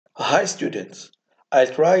Hi students,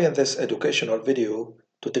 I'll try in this educational video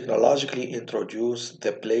to technologically introduce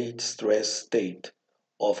the plate stress state,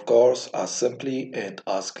 of course as simply and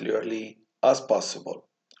as clearly as possible.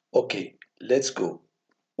 Okay, let's go.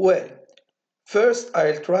 Well, first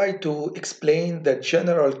I'll try to explain the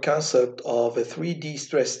general concept of a 3D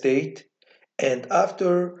stress state, and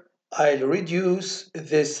after I'll reduce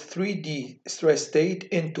this 3D stress state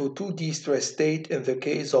into 2D stress state in the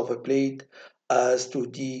case of a plate as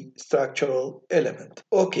 2D structural element.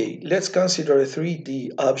 Okay, let's consider a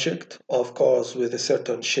 3D object, of course with a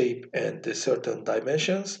certain shape and certain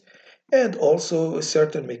dimensions, and also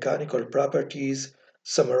certain mechanical properties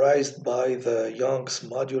summarized by the Young's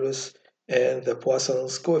modulus and the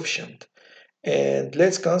Poisson's coefficient. And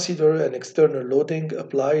let's consider an external loading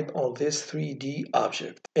applied on this 3D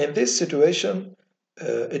object. In this situation,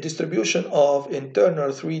 a distribution of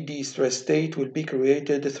internal 3D stress state will be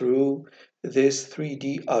created through this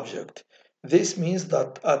 3D object. This means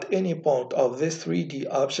that at any point of this 3D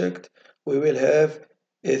object, we will have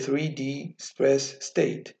a 3D stress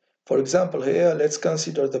state. For example, here, let's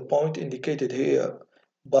consider the point indicated here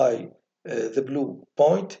by the blue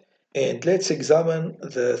point, and let's examine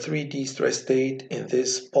the 3D stress state in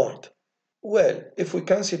this point. Well, if we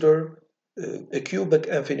consider a cubic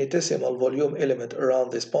infinitesimal volume element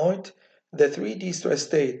around this point, the 3D stress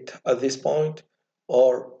state at this point,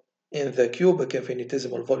 or in the cubic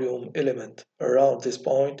infinitesimal volume element around this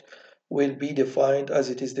point, will be defined as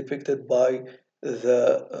it is depicted by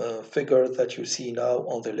the figure that you see now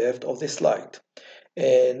on the left of the slide.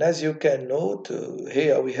 And as you can note,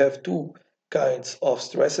 here we have two kinds of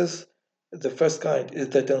stresses. The first kind is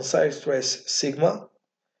the tensile stress sigma,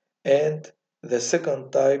 and the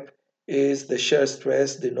second type is the shear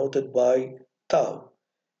stress denoted by tau.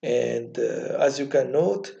 And as you can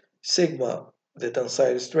note, sigma, the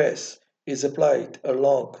tensile stress, is applied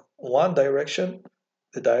along one direction,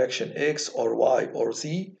 the direction x or y or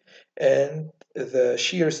z, and the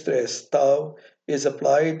shear stress tau is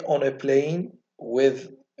applied on a plane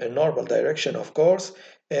with a normal direction, of course,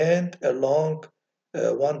 and along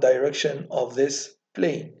one direction of this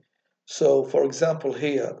plane. So, for example,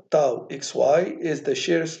 here tau xy is the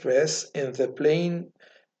shear stress in the plane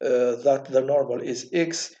that the normal is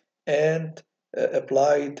x and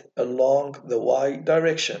applied along the y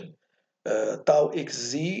direction. Tau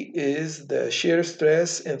xz is the shear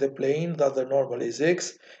stress in the plane that the normal is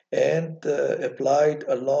x and applied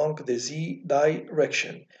along the z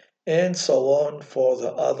direction, and so on for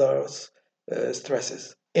the other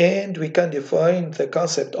stresses. And we can define the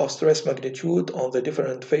concept of stress magnitude on the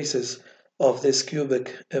different faces of this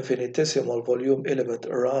cubic infinitesimal volume element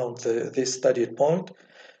around this studied point.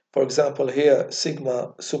 For example, here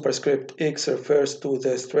sigma superscript x refers to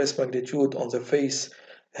the stress magnitude on the face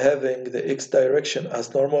having the x direction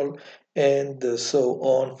as normal, and so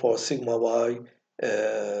on for sigma y,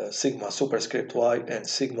 sigma superscript y, and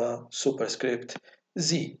sigma superscript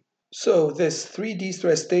z. So this 3D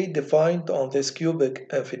stress state defined on this cubic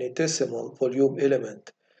infinitesimal volume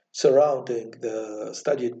element surrounding the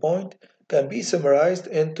studied point can be summarized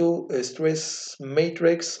into a stress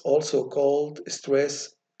matrix, also called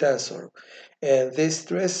stress tensor. And this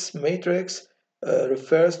stress matrix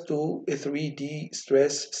refers to a 3D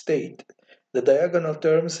stress state. The diagonal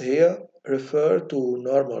terms here refer to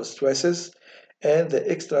normal stresses, and the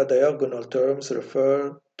extra diagonal terms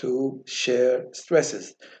refer to shear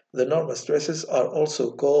stresses. The normal stresses are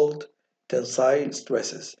also called tensile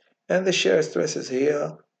stresses, and the shear stresses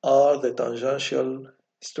here are the tangential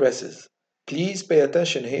stresses. Please pay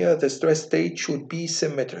attention here, the stress state should be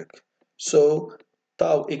symmetric. So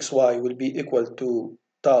tau xy will be equal to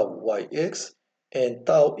tau yx, and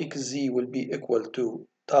tau xz will be equal to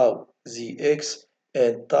tau zx,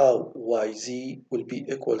 and tau yz will be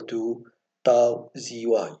equal to tau zy.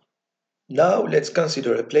 Now let's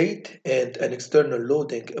consider a plate and an external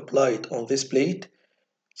loading applied on this plate.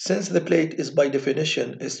 Since the plate is by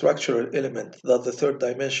definition a structural element that the third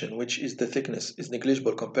dimension, which is the thickness, is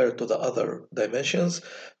negligible compared to the other dimensions,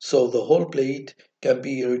 so the whole plate can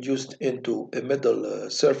be reduced into a middle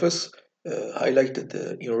surface,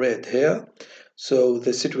 highlighted in red here. So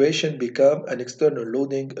the situation becomes an external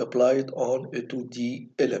loading applied on a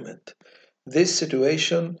 2D element. This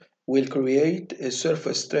situation will create a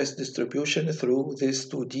surface stress distribution through these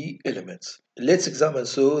 2D elements. Let's examine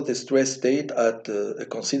so the stress state at a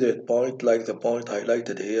considered point like the point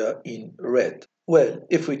highlighted here in red. Well,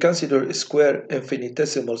 if we consider a square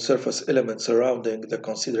infinitesimal surface element surrounding the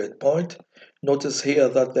considered point, notice here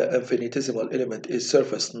that the infinitesimal element is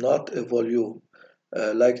surface, not a volume,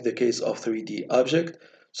 like the case of 3D object.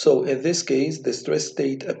 So in this case, the stress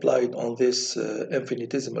state applied on this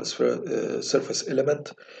infinitesimal surface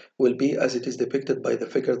element will be as it is depicted by the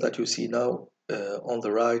figure that you see now on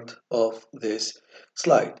the right of this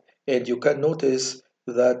slide. And you can notice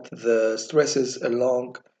that the stresses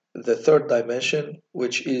along the third dimension,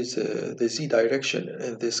 which is the z direction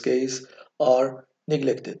in this case, are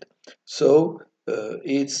neglected. So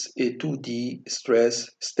it's a 2D stress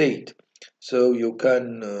state. So you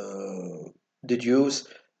can deduce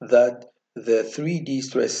that the 3D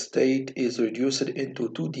stress state is reduced into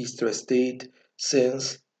 2D stress state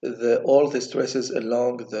since all the stresses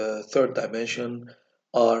along the third dimension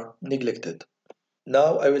are neglected.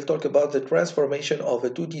 Now I will talk about the transformation of a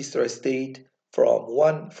 2D stress state from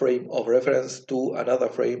one frame of reference to another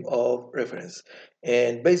frame of reference.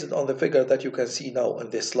 And based on the figure that you can see now on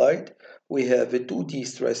this slide, we have a 2D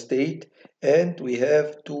stress state and we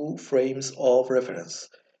have two frames of reference,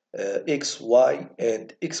 x, y,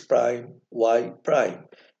 and x prime, y prime.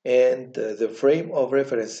 And the frame of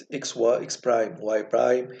reference x, y, x prime, y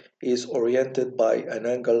prime is oriented by an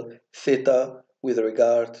angle theta with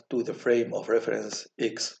regard to the frame of reference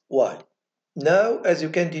x, y. Now, as you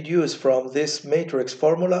can deduce from this matrix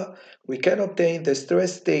formula, we can obtain the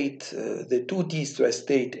stress state, the 2D stress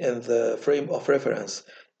state in the frame of reference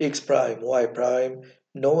x prime, y prime,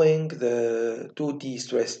 knowing the 2D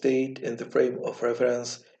stress state in the frame of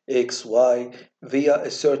reference x, y via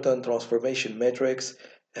a certain transformation matrix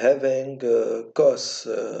having cos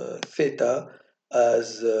theta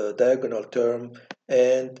as a diagonal term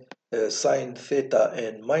and sine theta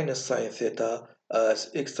and minus sine theta as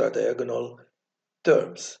extra diagonal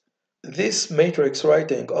terms. This matrix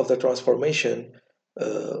writing of the transformation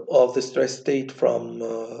of the stress state from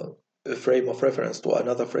a frame of reference to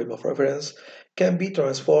another frame of reference can be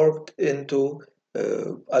transformed into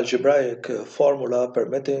algebraic formula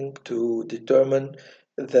permitting to determine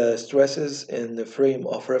the stresses in the frame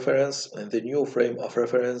of reference and the new frame of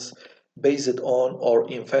reference based on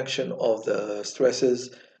or in function of the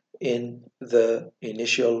stresses in the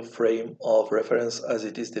initial frame of reference as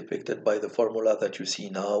it is depicted by the formula that you see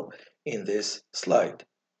now in this slide.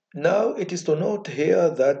 Now it is to note here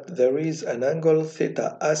that there is an angle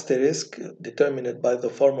theta asterisk determined by the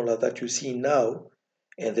formula that you see now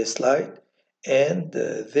in this slide, and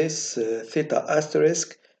this theta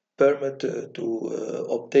asterisk permit to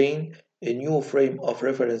obtain a new frame of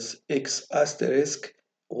reference x asterisk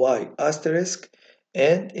y asterisk,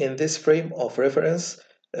 and in this frame of reference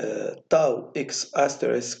tau x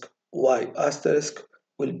asterisk y asterisk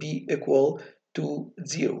will be equal to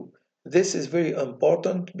 0. This is very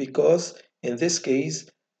important because in this case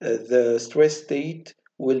the stress state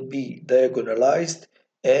will be diagonalized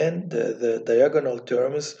and the diagonal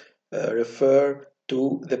terms refer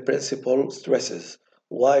to the principal stresses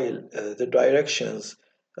while the directions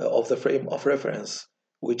of the frame of reference,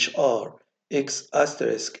 which are x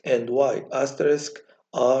asterisk and y asterisk,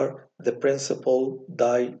 are the principal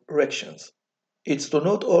directions. It's to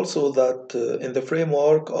note also that in the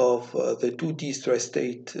framework of the 2D stress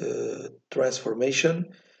state transformation,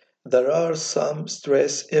 there are some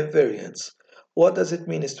stress invariants. What does it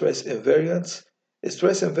mean, stress invariants? A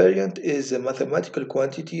stress invariant is a mathematical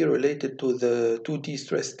quantity related to the 2D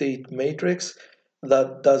stress state matrix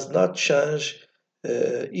that does not change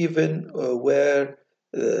even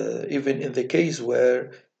in the case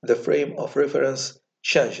where the frame of reference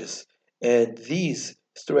changes. And these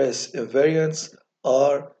stress invariants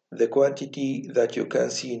are the quantity that you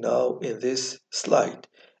can see now in this slide.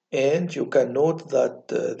 And you can note that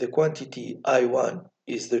the quantity I1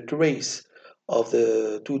 is the trace of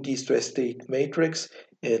the 2D stress state matrix,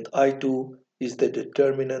 and I2 is the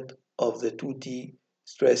determinant of the 2D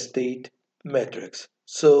stress state matrix.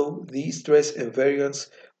 So these stress invariants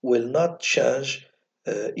will not change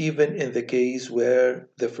even in the case where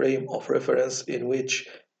the frame of reference in which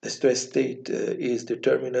the stress state is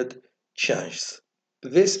determined changes.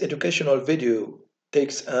 This educational video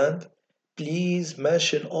takes end. Please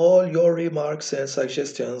mention all your remarks and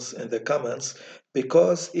suggestions in the comments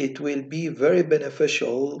because it will be very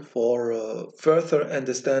beneficial for further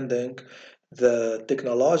understanding the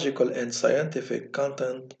technological and scientific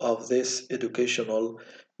content of this educational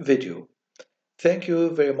video. Thank you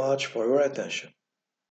very much for your attention.